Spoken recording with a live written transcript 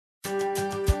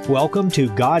welcome to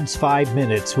God's 5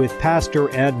 Minutes with Pastor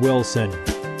Ed Wilson.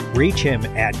 Reach him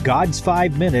at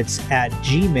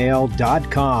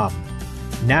gods5minutes@gmail.com.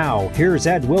 Now, here's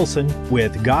Ed Wilson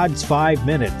with God's 5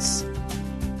 Minutes.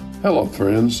 Hello,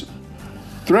 friends.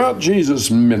 Throughout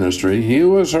Jesus' ministry, he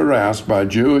was harassed by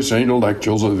Jewish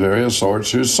intellectuals of various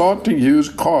sorts who sought to use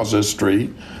casuistry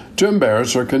to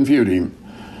embarrass or confute him.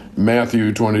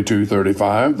 Matthew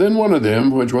 22:35, Then one of them,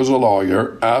 which was a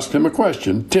lawyer, asked him a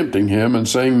question, tempting him, and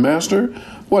saying, Master,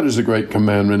 what is the great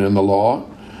commandment in the law?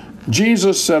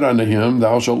 Jesus said unto him,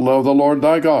 Thou shalt love the Lord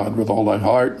thy God with all thy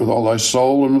heart, with all thy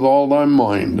soul, and with all thy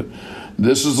mind.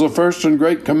 This is the first and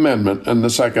great commandment, and the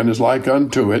second is like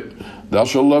unto it, Thou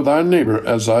shalt love thy neighbor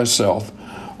as thyself.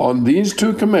 On these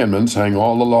two commandments hang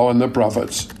all the law and the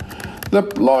prophets. The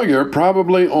lawyer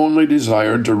probably only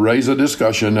desired to raise a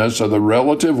discussion as to the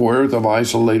relative worth of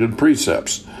isolated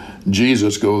precepts.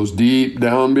 Jesus goes deep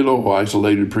down below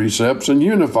isolated precepts and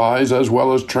unifies as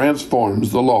well as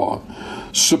transforms the law.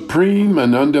 Supreme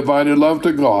and undivided love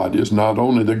to God is not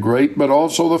only the great but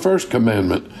also the first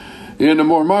commandment. In a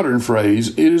more modern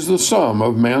phrase, it is the sum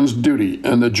of man's duty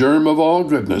and the germ of all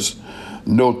goodness.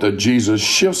 Note that Jesus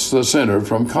shifts the center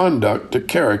from conduct to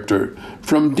character,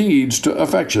 from deeds to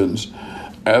affections.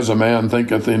 As a man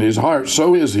thinketh in his heart,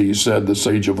 so is he, said the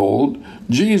sage of old.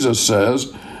 Jesus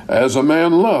says, as a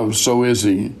man loves, so is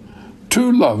he.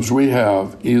 Two loves we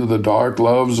have, either the dark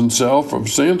loves and self of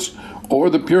sense, or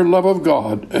the pure love of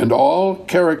God, and all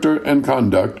character and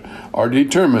conduct are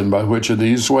determined by which of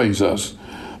these sways us.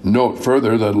 Note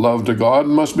further that love to God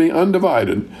must be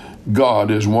undivided. God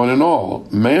is one in all.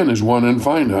 Man is one and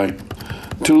finite.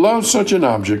 To love such an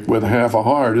object with half a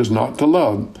heart is not to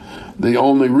love. The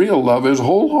only real love is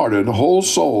wholehearted,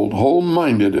 whole-souled,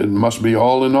 whole-minded, and must be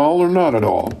all in all or not at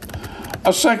all.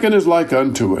 A second is like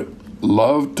unto it.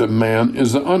 Love to man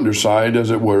is the underside,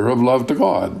 as it were, of love to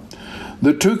God.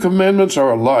 The two commandments are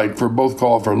alike, for both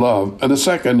call for love, and the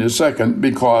second is second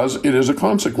because it is a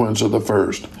consequence of the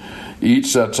first. Each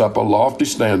sets up a lofty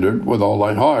standard, with all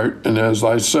thy heart and as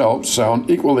thyself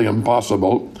sound equally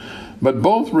impossible, but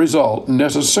both result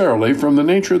necessarily from the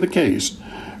nature of the case.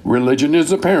 Religion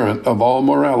is the parent of all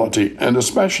morality, and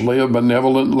especially of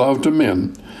benevolent love to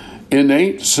men.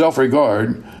 Innate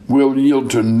self-regard will yield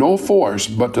to no force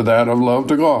but to that of love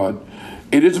to God.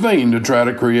 It is vain to try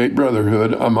to create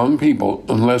brotherhood among people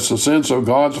unless the sense of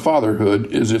God's fatherhood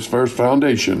is its first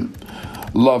foundation.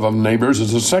 Love of neighbors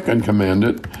is the second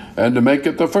commandment, and to make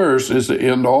it the first is to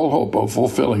end all hope of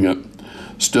fulfilling it.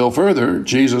 Still further,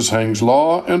 Jesus hangs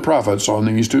law and prophets on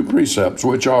these two precepts,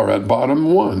 which are at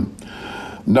bottom one.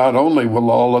 Not only will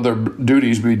all other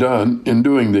duties be done in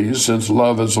doing these, since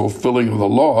love is fulfilling of the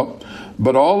law,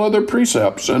 but all other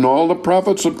precepts and all the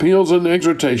prophets' appeals and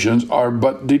exhortations are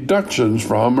but deductions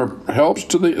from or helps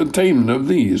to the attainment of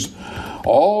these.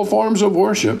 All forms of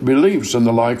worship, beliefs, and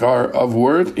the like are of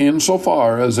worth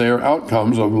insofar as they are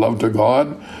outcomes of love to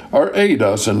God or aid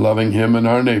us in loving Him and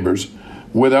our neighbors.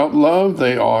 Without love,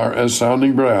 they are as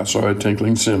sounding brass or a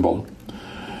tinkling cymbal.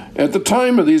 At the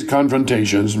time of these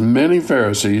confrontations, many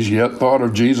Pharisees yet thought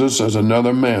of Jesus as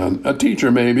another man, a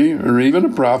teacher maybe, or even a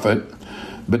prophet,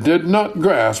 but did not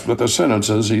grasp that the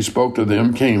sentences he spoke to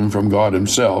them came from God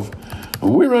Himself.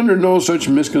 We're under no such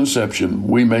misconception.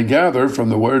 We may gather from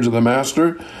the words of the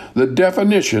Master the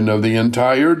definition of the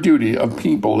entire duty of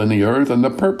people in the earth and the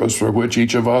purpose for which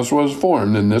each of us was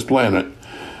formed in this planet.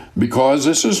 Because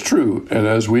this is true, and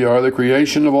as we are the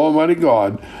creation of Almighty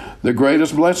God, the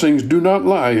greatest blessings do not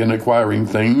lie in acquiring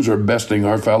things or besting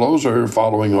our fellows or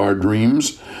following our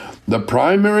dreams. The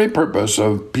primary purpose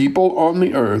of people on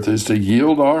the earth is to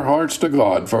yield our hearts to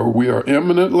God, for we are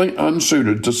eminently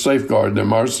unsuited to safeguard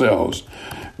them ourselves.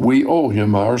 We owe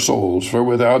Him our souls, for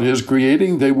without His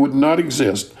creating they would not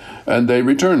exist, and they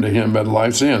return to Him at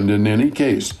life's end in any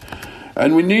case.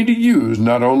 And we need to use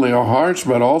not only our hearts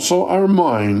but also our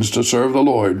minds to serve the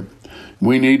Lord.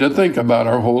 We need to think about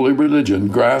our holy religion,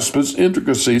 grasp its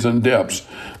intricacies and depths,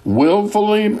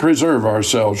 willfully preserve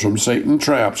ourselves from Satan's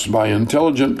traps by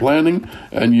intelligent planning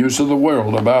and use of the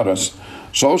world about us.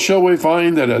 So shall we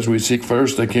find that as we seek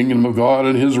first the kingdom of God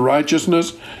and His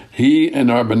righteousness, He in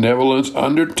our benevolence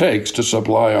undertakes to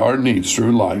supply our needs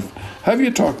through life. Have you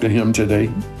talked to Him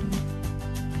today?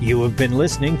 You have been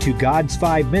listening to God's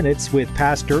 5 Minutes with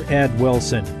Pastor Ed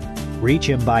Wilson. Reach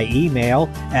him by email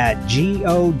at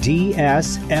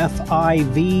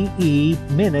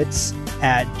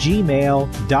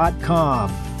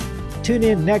godsfiveminutes@gmail.com. Tune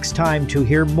in next time to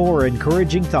hear more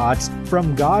encouraging thoughts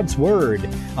from God's Word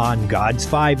on God's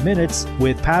 5 Minutes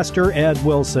with Pastor Ed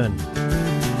Wilson.